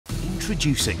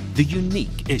Introducing the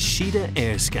unique Ishida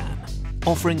Airscan,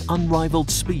 offering unrivaled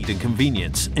speed and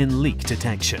convenience in leak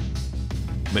detection.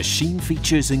 Machine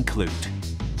features include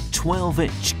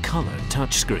 12-inch color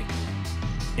touchscreen,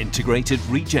 integrated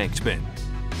reject bin,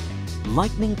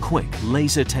 lightning-quick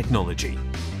laser technology,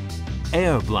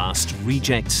 air blast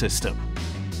reject system,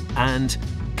 and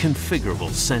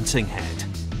configurable sensing head.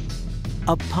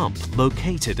 A pump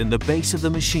located in the base of the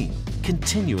machine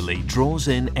continually draws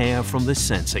in air from the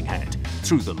sensing head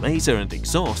through the laser and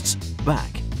exhausts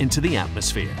back into the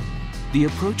atmosphere. The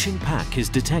approaching pack is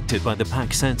detected by the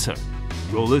pack sensor.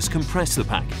 Rollers compress the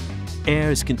pack.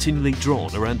 Air is continually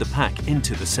drawn around the pack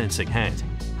into the sensing head.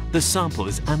 The sample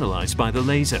is analyzed by the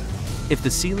laser. If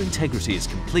the seal integrity is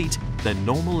complete, then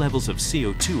normal levels of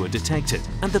CO2 are detected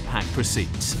and the pack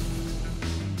proceeds.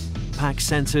 Pack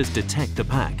sensors detect the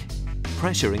pack.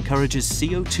 Pressure encourages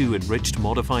CO2-enriched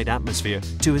modified atmosphere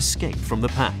to escape from the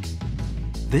pack.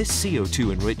 This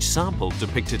CO2-enriched sample,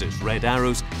 depicted as red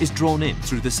arrows, is drawn in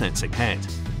through the sensing head.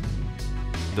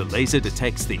 The laser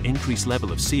detects the increased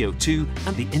level of CO2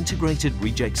 and the integrated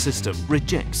reject system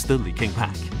rejects the leaking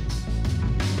pack.